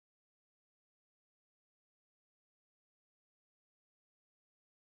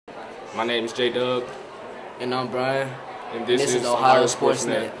My name is J-Dub. And I'm Brian. And this is Ohio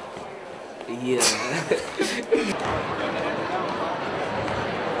Sportsnet. Yeah.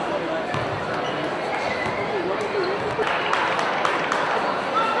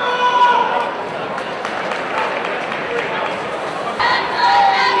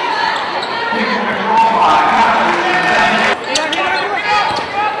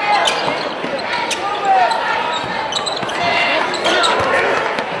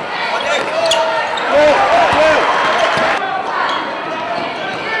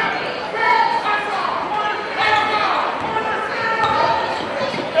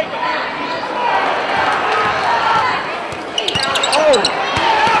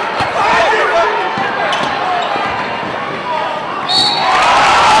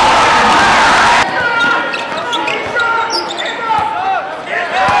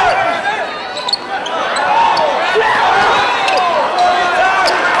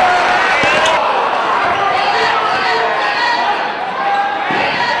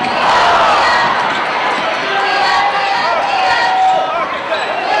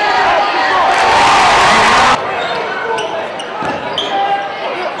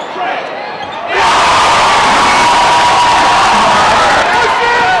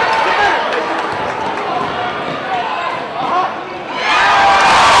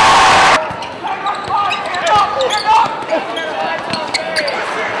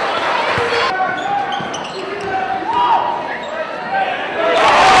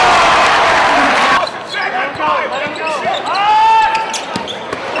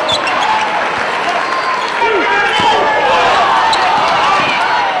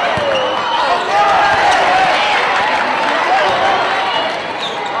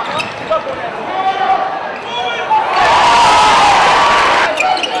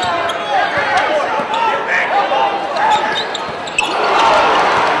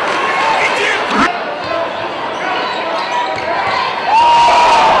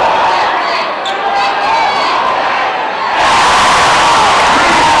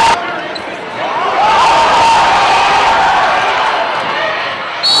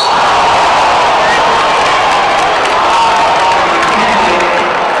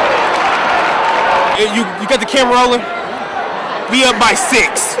 You got the camera rolling? We up by 6.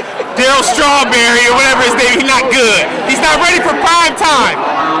 Daryl Strawberry or whatever his name, he's not good. He's not ready for prime time.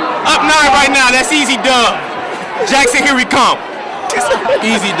 Up 9 right now, that's easy dub. Jackson, here we come.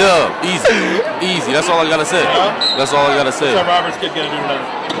 Easy dub, easy. That's all I gotta say. That's all I gotta say. What's Robert's kid gonna do tonight?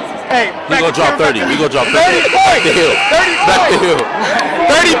 Hey, we gonna drop 30. We gonna drop 30. 30 Back the hill. 30 Back the hill.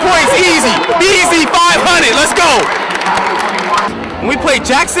 30 points, easy 500. Let's go. When we play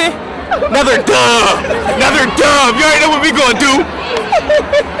Jackson, another dub. You already know what we gonna do.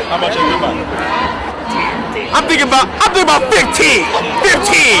 How much are you about? I'm thinking about 15.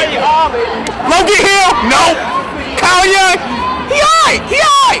 Logan Hill, nope. Kyle Young, he alright.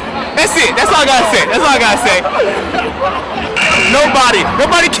 That's it. That's all I gotta say. Nobody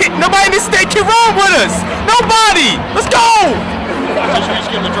in this state can run with us. Nobody. Let's go. So should we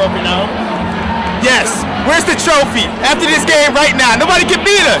just give the trophy now? Yes. Where's the trophy? After this game right now, nobody can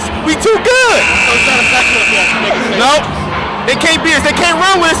beat us. We too good. So it's not a sectional yet. Nope. They can't beat us. They can't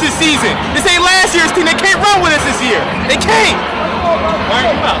run with us this season. This ain't last year's team. They can't run with us this year. They can't. Why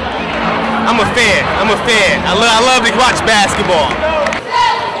are you out? I'm a fan. I love to watch basketball.